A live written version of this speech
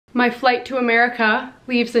My flight to America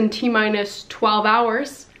leaves in T-minus 12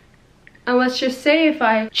 hours. And let's just say if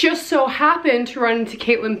I just so happen to run into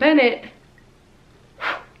Caitlin Bennett,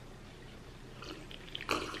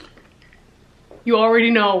 you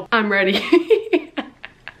already know I'm ready.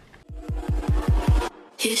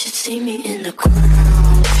 You should see me in the crowd. I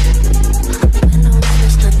know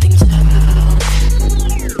there's nothing to.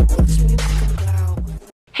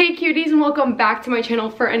 Hey cuties, and welcome back to my channel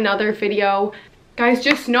for another video. Guys,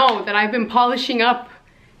 just know that I've been polishing up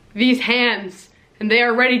these hands and they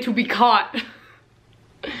are ready to be caught.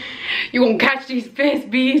 You won't catch these fish,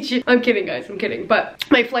 bitch. I'm kidding, guys, I'm kidding. But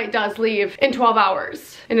my flight does leave in 12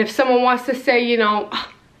 hours. And if someone wants to say, you know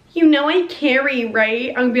I carry, right?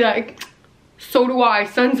 I'm gonna be like, so do I,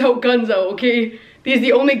 sun's out, guns out, okay? These are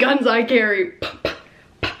the only guns I carry.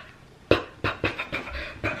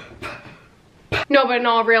 No, but in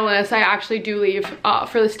all realness, I actually do leave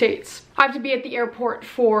for the States. I have to be at the airport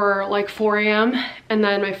for like 4 a.m. and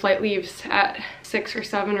then my flight leaves at 6 or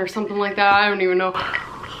 7 or something like that. I don't even know.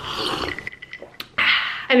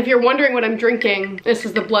 And if you're wondering what I'm drinking, this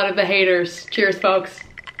is the blood of the haters. Cheers, folks.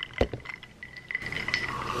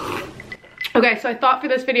 Okay, so I thought for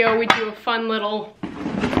this video we'd do a fun little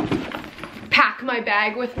pack my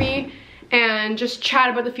bag with me and just chat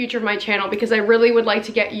about the future of my channel, because I really would like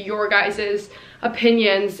to get your guys'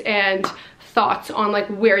 opinions and thoughts on like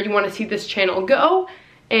where you want to see this channel go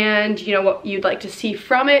and you know what you'd like to see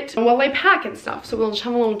from it while I pack and stuff. So we'll just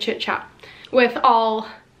have a little chit chat with all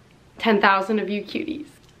 10,000 of you cuties.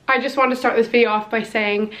 I just want to start this video off by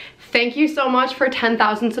saying thank you so much for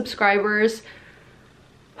 10,000 subscribers.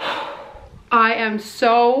 I am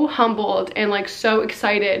so humbled and like so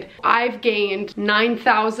excited. I've gained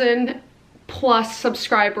 9,000 plus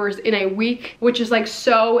subscribers in a week, which is like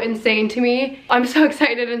so insane to me. I'm so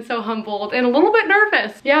excited and so humbled and a little bit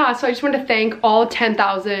nervous. Yeah, so I just want to thank all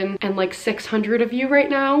 10,000 and like 600 of you right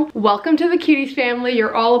now. Welcome to the Cuties family.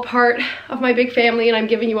 You're all a part of my big family and I'm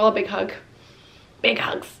giving you all a big hug. Big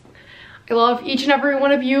hugs. I love each and every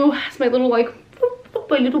one of you. It's my little like,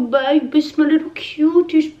 my little babies, my little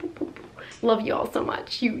cuties. Love you all so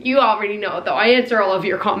much. You already know though, I answer all of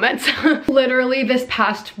your comments. Literally this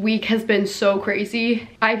past week has been so crazy.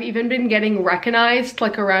 I've even been getting recognized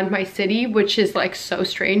like around my city, which is like so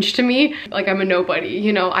strange to me. Like I'm a nobody,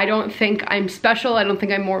 you know, I don't think I'm special. I don't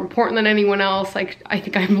think I'm more important than anyone else. Like I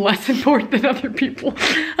think I'm less important than other people.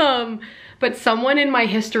 But someone in my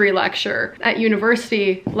history lecture at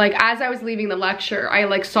university, like as I was leaving the lecture, I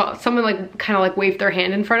like saw someone like kind of like waved their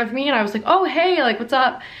hand in front of me and I was like, oh, hey, like what's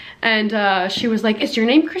up? And she was like, is your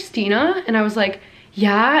name Kristina? And I was like,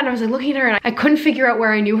 yeah. And I was like looking at her and I couldn't figure out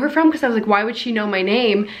where I knew her from because I was like, why would she know my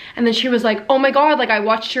name? And then she was like, oh my God, like I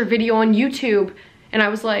watched your video on YouTube. And I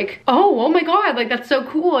was like, oh my God, like that's so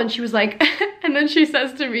cool. And she was like, and then she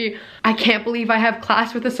says to me, I can't believe I have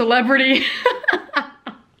class with a celebrity.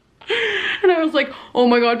 And I was like, oh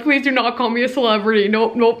my God, please do not call me a celebrity.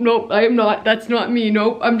 Nope, nope, nope, I am not, that's not me,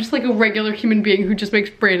 nope. I'm just like a regular human being who just makes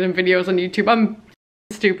random videos on YouTube. I'm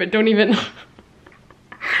stupid, don't even.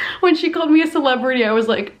 When she called me a celebrity, I was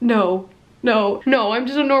like, no, I'm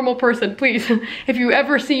just a normal person, please. If you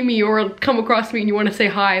ever see me or come across me and you want to say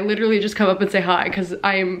hi, literally just come up and say hi, because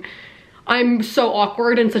I'm so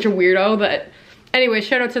awkward and such a weirdo that. Anyway,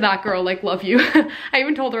 shout out to that girl, like love you. I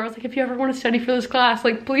even told her, I was like, if you ever want to study for this class,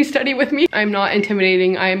 like please study with me. I'm not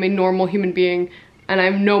intimidating, I am a normal human being and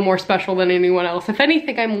I'm no more special than anyone else. If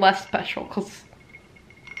anything, I'm less special because...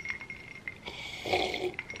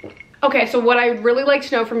 Okay, so what I'd really like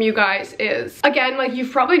to know from you guys is, again, like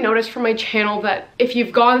you've probably noticed from my channel that if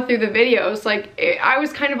you've gone through the videos, like I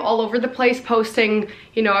was kind of all over the place posting,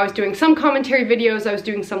 you know, I was doing some commentary videos, I was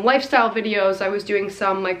doing some lifestyle videos, I was doing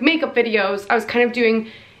some like makeup videos, I was kind of doing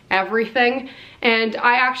everything. And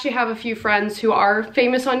I actually have a few friends who are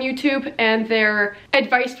famous on YouTube and their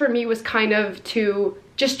advice for me was kind of to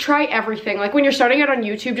just try everything. Like when you're starting out on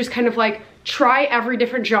YouTube, just kind of like try every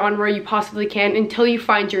different genre you possibly can until you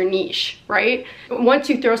find your niche, right? Once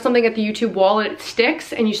you throw something at the YouTube wall and it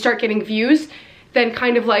sticks and you start getting views, then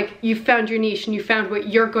kind of like you found your niche and you found what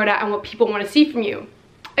you're good at and what people want to see from you.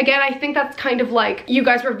 Again, I think that's kind of like, you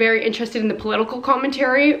guys were very interested in the political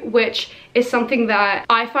commentary, which is something that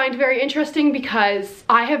I find very interesting because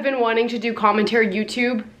I have been wanting to do commentary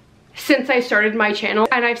YouTube since I started my channel,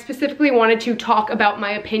 and I've specifically wanted to talk about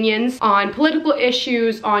my opinions on political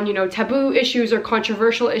issues, on, you know, taboo issues or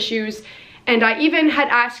controversial issues. And I even had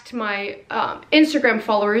asked my Instagram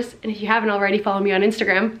followers, and if you haven't already, follow me on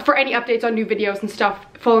Instagram, for any updates on new videos and stuff,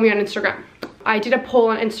 follow me on Instagram. I did a poll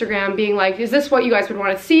on Instagram being like, is this what you guys would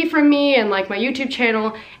want to see from me and like my YouTube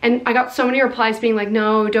channel? And I got so many replies being like,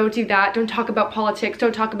 no, don't do that. Don't talk about politics.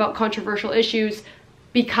 Don't talk about controversial issues,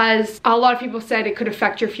 because a lot of people said it could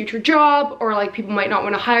affect your future job, or like people might not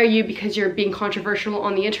want to hire you because you're being controversial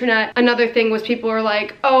on the internet. Another thing was people are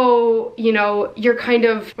like, oh, you know, you're kind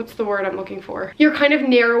of, what's the word I'm looking for? You're kind of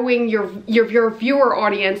narrowing your viewer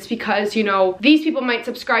audience, because, you know, these people might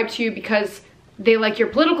subscribe to you because they like your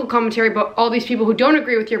political commentary, but all these people who don't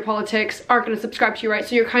agree with your politics aren't going to subscribe to you, right?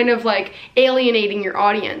 So you're kind of like alienating your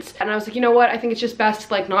audience. And I was like, you know what? I think it's just best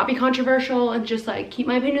to like not be controversial and just like keep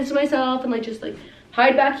my opinions to myself and like just like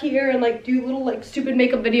hide back here and like do little like stupid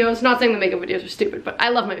makeup videos. Not saying the makeup videos are stupid, but I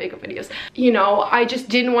love my makeup videos. You know, I just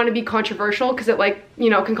didn't want to be controversial because it like, you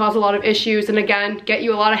know, can cause a lot of issues and again, get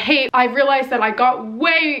you a lot of hate. I realized that I got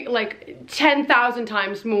way like 10,000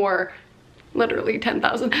 times more, literally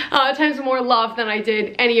 10,000 times more love than I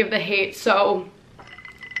did any of the hate. So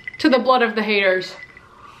to the blood of the haters.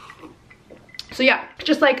 So yeah,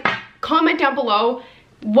 just like comment down below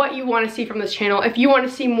what you want to see from this channel. If you want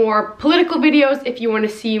to see more political videos, if you want to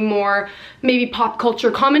see more maybe pop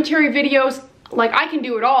culture commentary videos, like I can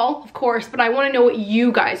do it all, of course, but I want to know what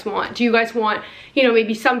you guys want. Do you guys want, you know,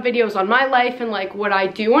 maybe some videos on my life and like what I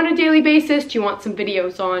do on a daily basis? Do you want some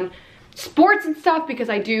videos on sports and stuff? Because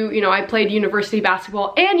I do, you know, I played university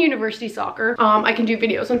basketball and university soccer. I can do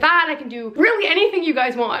videos on that. I can do really anything you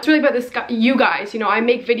guys want. It's really about this, you guys, you know, I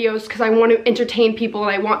make videos because I want to entertain people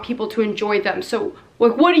and I want people to enjoy them. So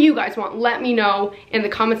like, what do you guys want? Let me know in the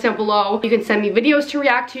comments down below. You can send me videos to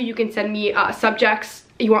react to. You can send me subjects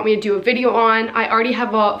you want me to do a video on. I already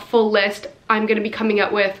have a full list. I'm gonna be coming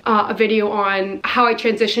out with a video on how I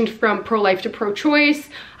transitioned from pro-life to pro-choice.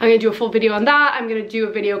 I'm gonna do a full video on that. I'm gonna do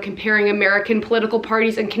a video comparing American political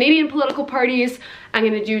parties and Canadian political parties. I'm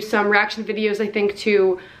gonna do some reaction videos, I think,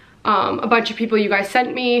 to a bunch of people you guys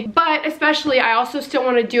sent me. But especially, I also still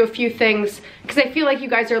wanna do a few things because I feel like you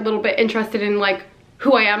guys are a little bit interested in like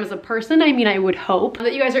who I am as a person. I mean, I would hope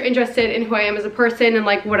that you guys are interested in who I am as a person and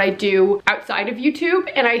like what I do outside of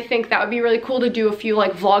YouTube. And I think that would be really cool to do a few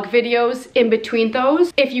like vlog videos in between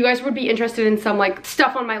those. If you guys would be interested in some like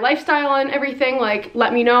stuff on my lifestyle and everything, like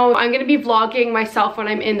let me know. I'm gonna be vlogging myself when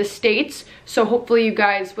I'm in the States. So hopefully you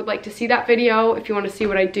guys would like to see that video if you want to see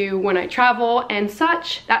what I do when I travel and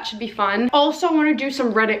such. That should be fun. Also, I want to do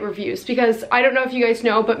some Reddit reviews because I don't know if you guys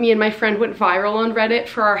know, but me and my friend went viral on Reddit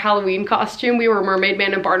for our Halloween costume. We were Mermaid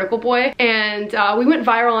Man and Barnacle Boy, and we went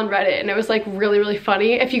viral on Reddit and it was like really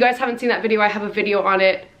funny. If you guys haven't seen that video, I have a video on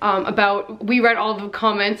it about, we read all of the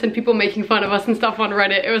comments and people making fun of us and stuff on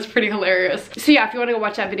Reddit. It was pretty hilarious. So yeah, if you want to go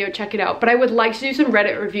watch that video, check it out. But I would like to do some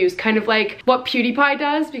Reddit reviews, kind of like what PewDiePie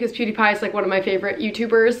does, because PewDiePie is like one of my favorite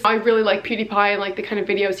YouTubers. I really like PewDiePie and like the kind of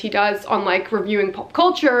videos he does on like reviewing pop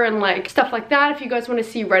culture and like stuff like that. If you guys want to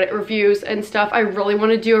see Reddit reviews and stuff, I really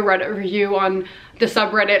want to do a Reddit review on the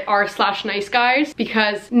subreddit r/nice guys,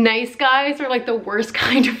 because nice guys are like the worst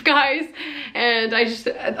kind of guys, and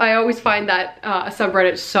I always find that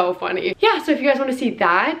subreddit so funny. Yeah, so if you guys want to see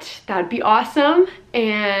that, that'd be awesome.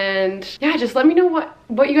 And yeah, just let me know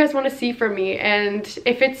what you guys want to see from me, and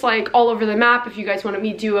if it's like all over the map, if you guys want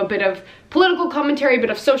me to do a bit of political commentary, a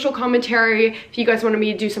bit of social commentary, if you guys want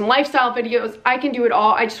me to do some lifestyle videos, I can do it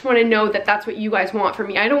all. I just want to know that that's what you guys want from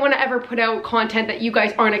me. I don't want to ever put out content that you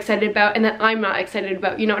guys aren't excited about and that I'm not excited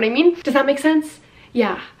about, you know what I mean? Does that make sense?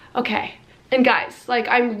 Yeah, okay. And guys, like,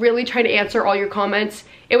 I'm really trying to answer all your comments.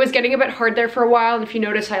 It was getting a bit hard there for a while, and if you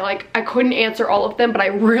notice, I couldn't answer all of them, but I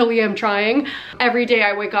really am trying. Every day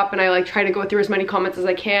I wake up and I like try to go through as many comments as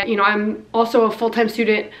I can. You know, I'm also a full-time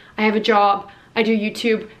student. I have a job. I do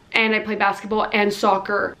YouTube, and I play basketball and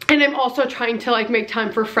soccer. And I'm also trying to like make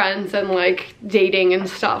time for friends and like dating and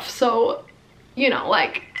stuff. So, you know,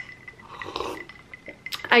 like,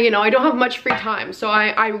 I don't have much free time. So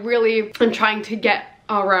I really am trying to get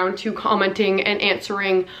around to commenting and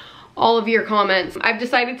answering all of your comments. I've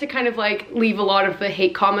decided to kind of like leave a lot of the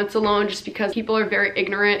hate comments alone, just because people are very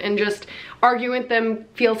ignorant and just arguing with them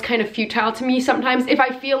feels kind of futile to me sometimes. If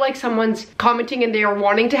I feel like someone's commenting and they are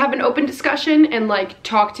wanting to have an open discussion and like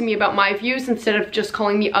talk to me about my views instead of just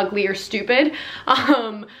calling me ugly or stupid,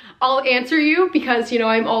 I'll answer you, because, you know,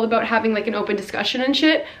 I'm all about having like an open discussion and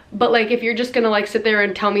shit. But like, if you're just gonna like sit there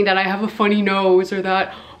and tell me that I have a funny nose, or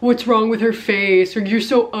that what's wrong with her face, or you're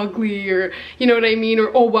so ugly, or you know what I mean,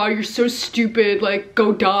 or oh wow, you're so stupid, like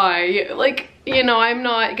go die, like you know, I'm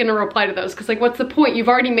not gonna reply to those because like what's the point? You've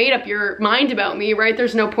already made up your mind about me, right?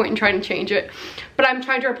 There's no point in trying to change it. But I'm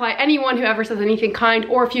trying to reply anyone who ever says anything kind,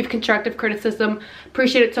 or if you have constructive criticism,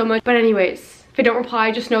 appreciate it so much. But anyways, if I don't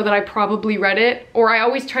reply, just know that I probably read it, or I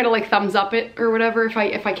always try to like thumbs up it or whatever if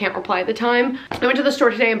I can't reply at the time. I went to the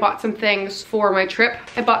store today and bought some things for my trip.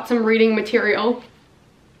 I bought some reading material.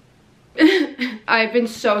 I've been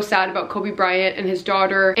so sad about Kobe Bryant and his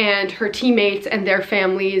daughter and her teammates and their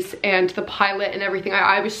families and the pilot and everything.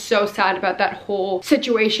 I was so sad about that whole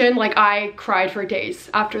situation. Like, I cried for days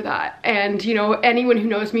after that. And you know, anyone who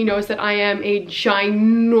knows me knows that I am a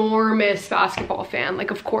ginormous basketball fan.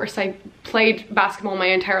 Like, of course, I played basketball my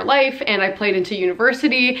entire life, and I played into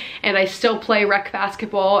university, and I still play rec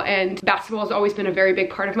basketball, and basketball has always been a very big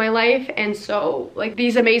part of my life. And so like,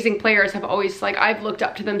 these amazing players have always, like, I've looked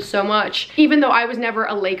up to them so much. Even though I was never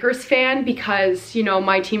a Lakers fan because, you know,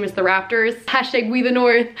 my team is the Raptors. Hashtag we the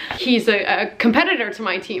North. He's a competitor to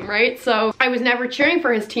my team, right? So I was never cheering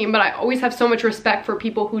for his team, but I always have so much respect for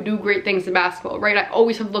people who do great things in basketball, right? I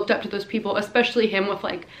always have looked up to those people, especially him with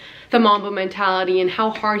like the Mamba mentality and how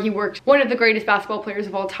hard he worked. One of the greatest basketball players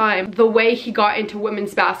of all time. The way he got into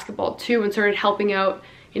women's basketball too and started helping out.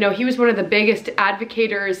 You know, he was one of the biggest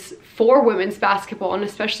advocates for women's basketball, and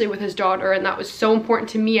especially with his daughter, and that was so important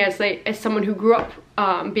to me as someone who grew up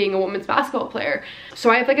being a women's basketball player. So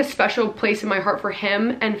I have like a special place in my heart for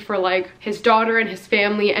him and for like his daughter and his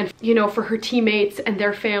family, and you know, for her teammates and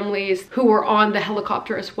their families who were on the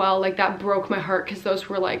helicopter as well. Like, that broke my heart because those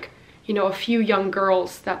were like, you know, a few young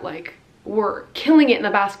girls that like were killing it in the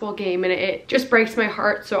basketball game, and it just breaks my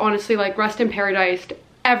heart. So honestly, like, rest in paradise to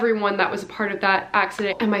everyone that was a part of that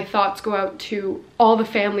accident, and my thoughts go out to all the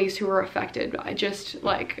families who were affected. I just,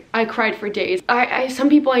 like, I cried for days. Some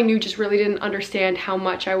people I knew just really didn't understand how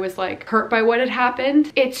much I was like hurt by what had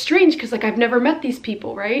happened. It's strange because like, I've never met these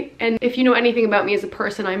people, right? And if you know anything about me as a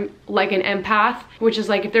person, I'm like an empath, which is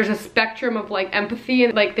like, if there's a spectrum of like empathy,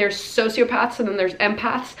 and like there's sociopaths and then there's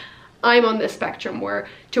empaths, I'm on this spectrum where,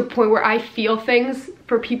 to a point where I feel things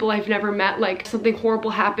for people I've never met. Like, something horrible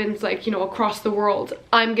happens, like, you know, across the world,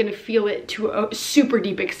 I'm gonna feel it to a super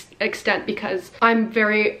deep extent because I'm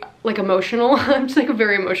very like emotional. I'm just like a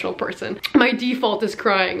very emotional person. My default is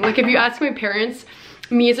crying. Like, if you ask my parents,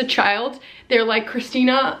 me as a child, they're like,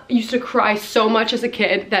 Christina used to cry so much as a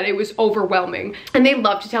kid that it was overwhelming. And they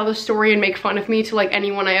love to tell the story and make fun of me to like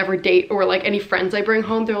anyone I ever date or like any friends I bring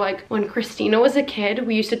home. They're like, when Christina was a kid,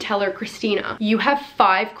 we used to tell her, Christina, you have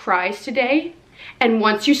 5 cries today, and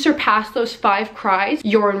once you surpass those 5 cries,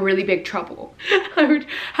 you're in really big trouble. I would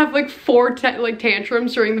have like 4 like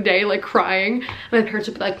tantrums during the day, like crying. And my parents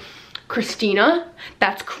would be like, Christina,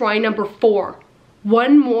 that's cry number 4.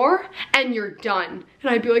 1 more and you're done.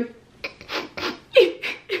 And I'd be like,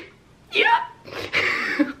 yeah.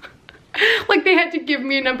 Like, they had to give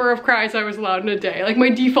me a number of cries I was allowed in a day. Like, my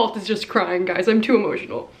default is just crying, guys. I'm too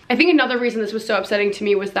emotional. I think another reason this was so upsetting to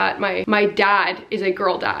me was that my dad is a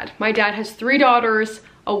girl dad. My dad has 3 daughters,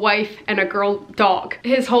 a wife, and a girl dog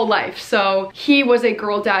his whole life. So he was a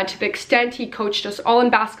girl dad to the extent he coached us all in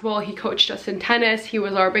basketball, he coached us in tennis, he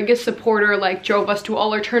was our biggest supporter, like drove us to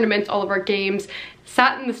all our tournaments, all of our games,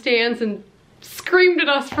 sat in the stands and screamed at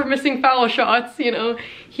us for missing foul shots, you know.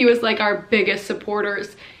 He was like our biggest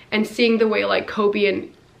supporters, and seeing the way like Kobe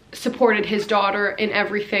and supported his daughter in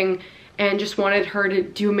everything and just wanted her to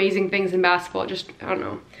do amazing things in basketball, just, I don't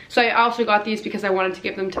know. So I also got these because I wanted to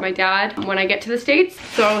give them to my dad when I get to the States.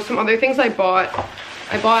 So some other things I bought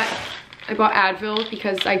Advil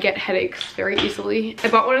because I get headaches very easily. I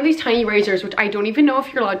bought one of these tiny razors, which I don't even know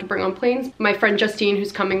if you're allowed to bring on planes. My friend Justine,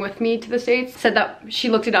 who's coming with me to the States, said that she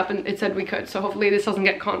looked it up and it said we could. So hopefully this doesn't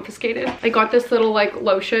get confiscated. I got this little like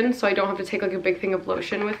lotion, so I don't have to take like a big thing of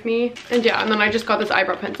lotion with me. And yeah, and then I just got this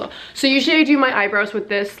eyebrow pencil. So usually I do my eyebrows with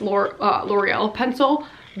this L'Oreal pencil,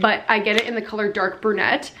 but I get it in the color dark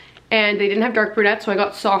brunette, and they didn't have dark brunette, so I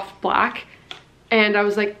got soft black. And I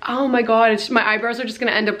was like, oh my god, my eyebrows are just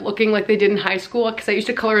gonna end up looking like they did in high school, because I used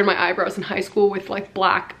to color in my eyebrows in high school with like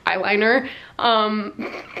black eyeliner.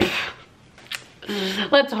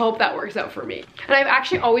 Let's hope that works out for me. And I've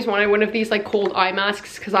actually always wanted one of these like cold eye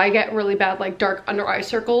masks, because I get really bad like dark under eye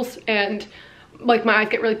circles, and like my eyes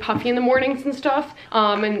get really puffy in the mornings and stuff.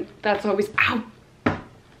 And that's always, ow,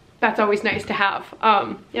 that's always nice to have.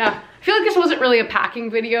 Yeah, I feel like this wasn't really a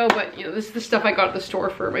packing video, but you know, this is the stuff I got at the store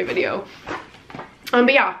for my video.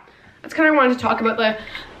 But yeah, that's kind of wanted to talk about the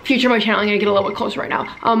future of my channel. I'm gonna get a little bit closer right now.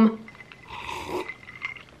 I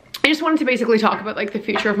just wanted to basically talk about like the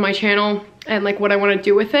future of my channel and like what I want to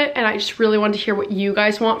do with it, and I just really want to hear what you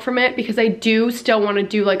guys want from it, because I do still want to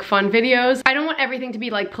do like fun videos. I don't want everything to be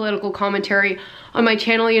like political commentary on my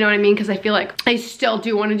channel, you know what I mean, because I feel like I still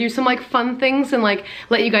do want to do some like fun things and like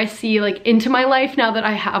let you guys see like into my life now that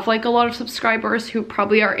I have like a lot of subscribers who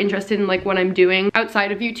probably are interested in like what I'm doing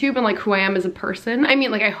outside of YouTube and like who I am as a person. I mean,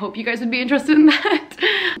 like I hope you guys would be interested in that.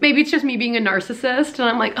 Maybe it's just me being a narcissist and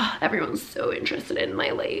I'm like, oh, everyone's so interested in my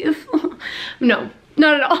life. No.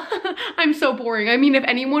 Not at all. I'm so boring. I mean, if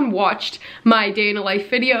anyone watched my day in a life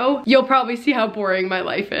video, you'll probably see how boring my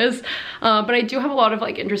life is. But I do have a lot of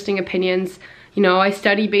like interesting opinions. You know, I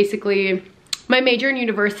study basically, my major in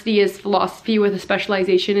university is philosophy with a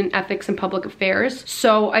specialization in ethics and public affairs.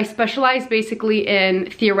 So I specialize basically in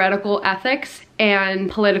theoretical ethics and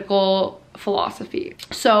political philosophy.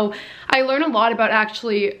 So I learn a lot about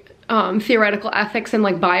actually theoretical ethics and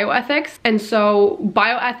like bioethics. And so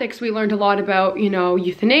bioethics, we learned a lot about, you know,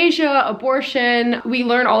 euthanasia, abortion. We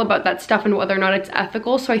learn all about that stuff and whether or not it's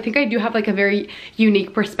ethical. So I think I do have like a very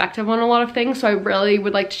unique perspective on a lot of things. So I really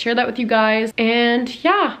would like to share that with you guys. And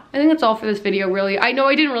yeah, I think that's all for this video really. I know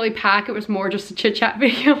I didn't really pack, it was more just a chit chat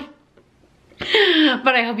video.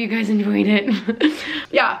 But I hope you guys enjoyed it.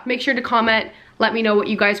 Yeah, make sure to comment. Let me know what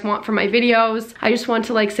you guys want from my videos. I just want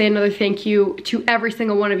to like say another thank you to every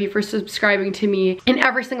single one of you for subscribing to me, and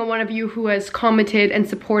every single one of you who has commented and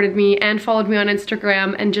supported me and followed me on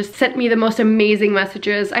Instagram and just sent me the most amazing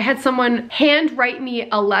messages. I had someone hand write me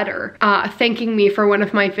a letter thanking me for one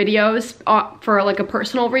of my videos for like a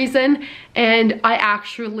personal reason, and I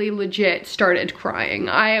actually legit started crying.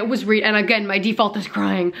 And again, my default is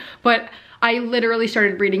crying, but I literally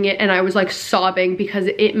started reading it and I was like sobbing because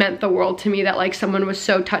it meant the world to me that like someone was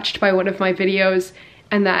so touched by one of my videos,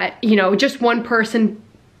 and that, you know, just one person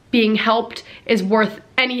being helped is worth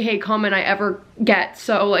any hate comment I ever get.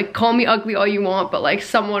 So like, call me ugly all you want, but like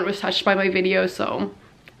someone was touched by my video, so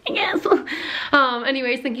I guess.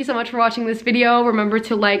 Anyways, thank you so much for watching this video. Remember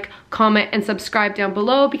to like, comment, and subscribe down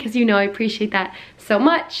below because you know I appreciate that so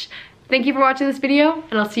much. Thank you for watching this video,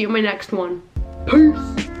 and I'll see you in my next one.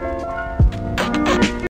 Peace.